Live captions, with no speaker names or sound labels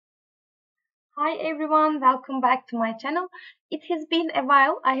Hi everyone, welcome back to my channel. It has been a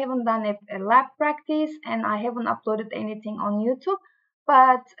while. I haven't done a lab practice and I haven't uploaded anything on YouTube.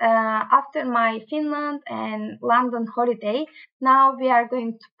 But after my Finland and London holiday, now we are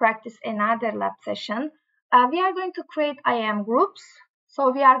going to practice another lab session. We are going to create IAM groups. So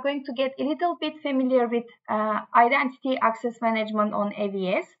we are going to get a little bit familiar with identity access management on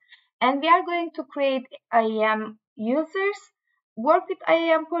AWS. And we are going to create IAM users, work with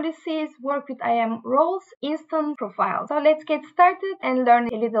IAM policies, work with IAM roles, instance profiles. So let's get started and learn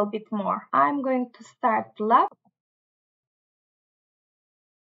a little bit more. I'm going to start lab.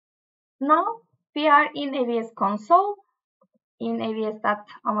 Now we are in AWS console in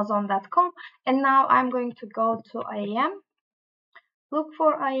aws.amazon.com, and now I'm going to go to IAM, look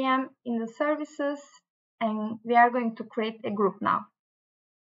for IAM in the services, and we are going to create a group now.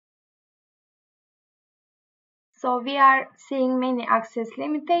 So we are seeing many access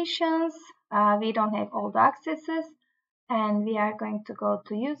limitations. We don't have all the accesses, and we are going to go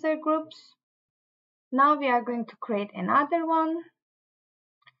to user groups. Now we are going to create another one.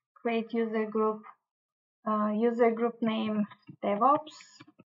 Create user group name DevOps.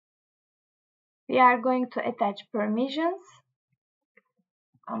 We are going to attach permissions.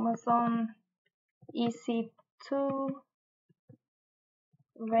 Amazon EC2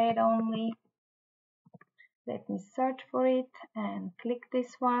 read only. Let me search for it and click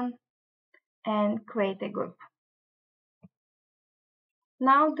this one and create a group.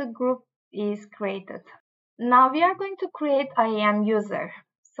 Now the group is created. Now we are going to create IAM user.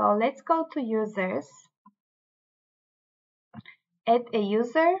 So let's go to users. Add a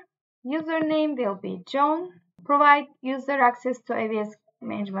user. Username will be John. Provide user access to AWS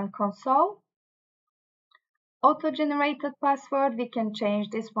Management Console. Auto-generated password, we can change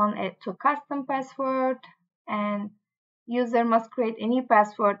this one to custom password, and user must create a new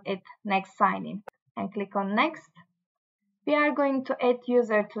password at next sign-in and click on next. We are going to add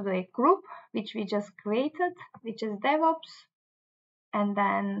user to the group which we just created, which is DevOps, and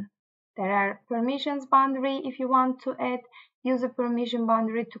then there are permissions boundary if you want to add user permission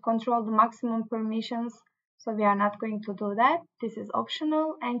boundary to control the maximum permissions. So we are not going to do that. This is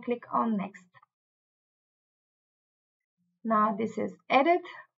optional, and click on next. Now this is edit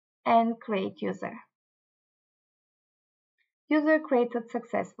and create user. User created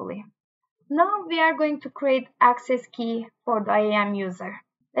successfully. Now we are going to create access key for the IAM user.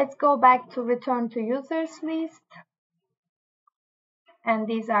 Let's go back to return to users list. And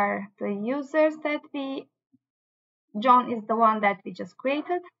these are the users that John is the one that we just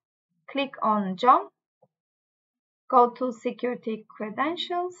created. Click on John. Go to security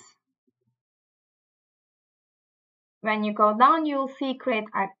credentials. When you go down, you'll see create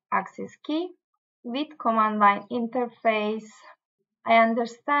access key with command line interface. I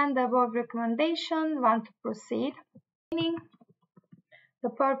understand the above recommendation, want to proceed. The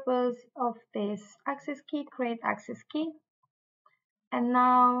purpose of this access key, create access key. And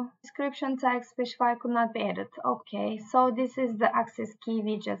now description tag specify could not be added. Okay, so this is the access key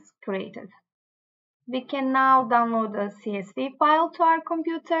we just created. We can now download a CSV file to our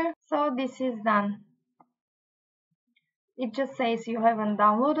computer. So this is done. It just says you haven't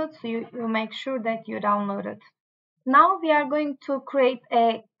downloaded, so you make sure that you download it. Now we are going to create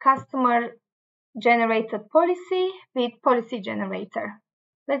a customer generated policy with policy generator.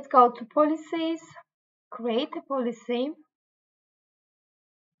 Let's go to policies, create a policy.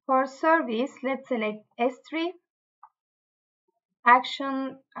 For service, let's select S3,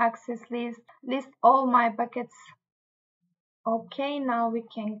 action, access list all my buckets. Okay, now we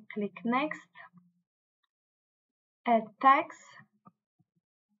can click next. Add tags,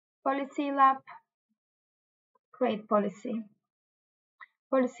 policy lab, create policy.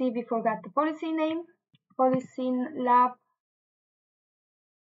 Policy, we forgot the policy name. Policy lab.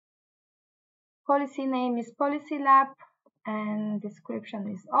 Policy name is policy lab and description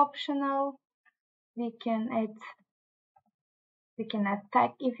is optional. We can add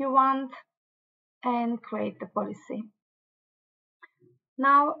tag if you want and create the policy.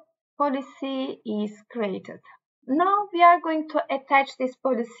 Now policy is created. Now we are going to attach this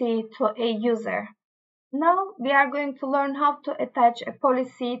policy to a user. Now we are going to learn how to attach a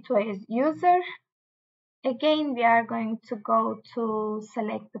policy to a user. Again, we are going to go to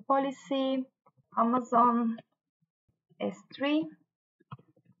select the policy, Amazon S3,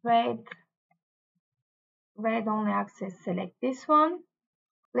 read only access, select this one.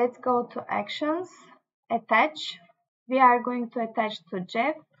 Let's go to actions, attach. We are going to attach to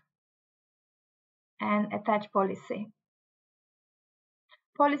Jeff and attach policy.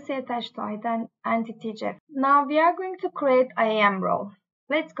 Policy attached to entity Jeff. Now we are going to create IAM role.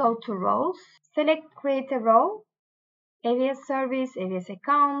 Let's go to roles. Select create a role, AWS service, AWS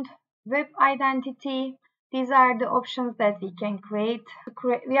account, web identity. These are the options that we can create.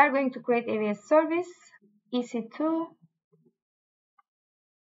 We are going to create AWS service, EC2,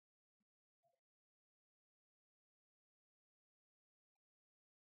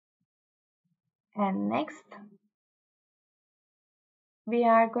 and next we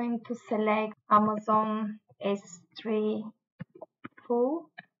are going to select Amazon S3 full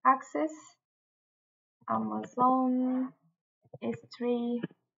access, Amazon S3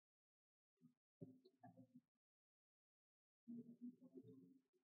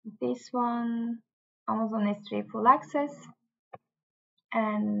 this one, Amazon S3 full access,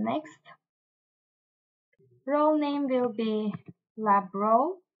 and next role name will be lab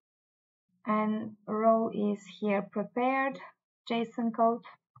role, and role is here prepared, JSON code,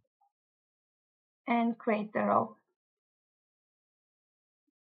 and create the role.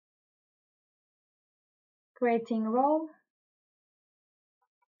 Creating role,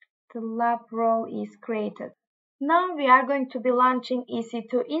 the lab role is created. Now we are going to be launching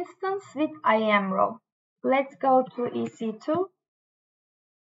EC2 instance with IAM role. Let's go to EC2.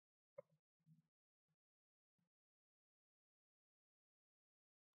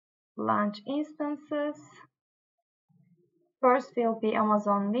 Launch instances. First will be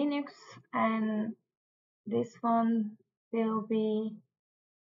Amazon Linux, and this one will be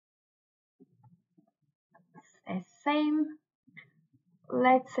as same.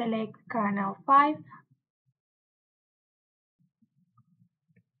 Let's select kernel 5.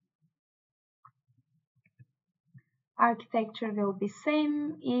 Architecture will be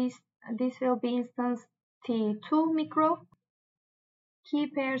same. This will be instance T2 micro. Key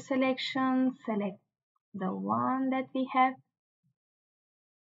pair selection, select the one that we have.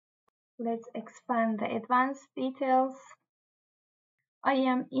 Let's expand the advanced details.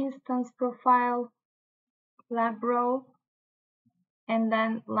 IAM instance profile, lab role, and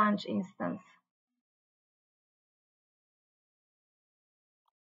then launch instance.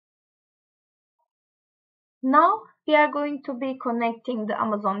 Now we are going to be connecting the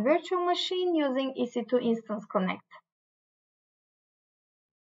Amazon virtual machine using EC2 Instance Connect.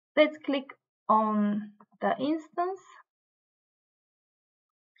 Let's click on the instance,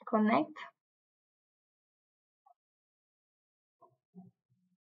 connect.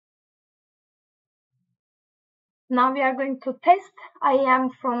 Now we are going to test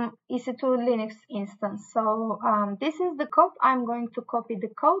IAM from EC2 Linux Instance. So this is the code. I'm going to copy the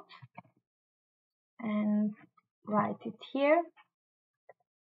code and write it here.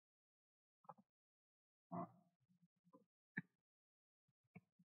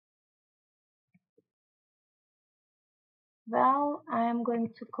 Well, I'm going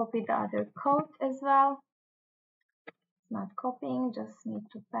to copy the other code as well. It's not copying, just need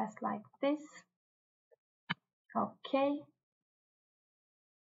to pass like this. Okay.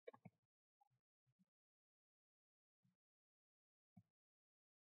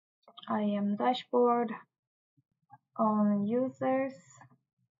 IAM dashboard on users.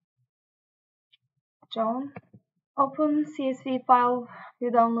 John. Open CSV file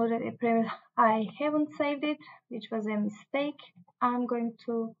you downloaded a previous. I haven't saved it, which was a mistake. I'm going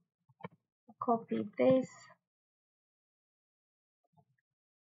to copy this.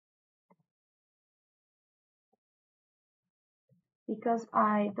 Because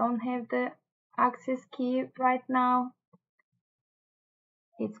I don't have the access key right now,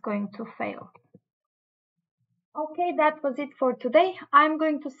 it's going to fail. Okay, that was it for today. I'm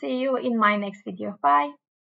going to see you in my next video. Bye.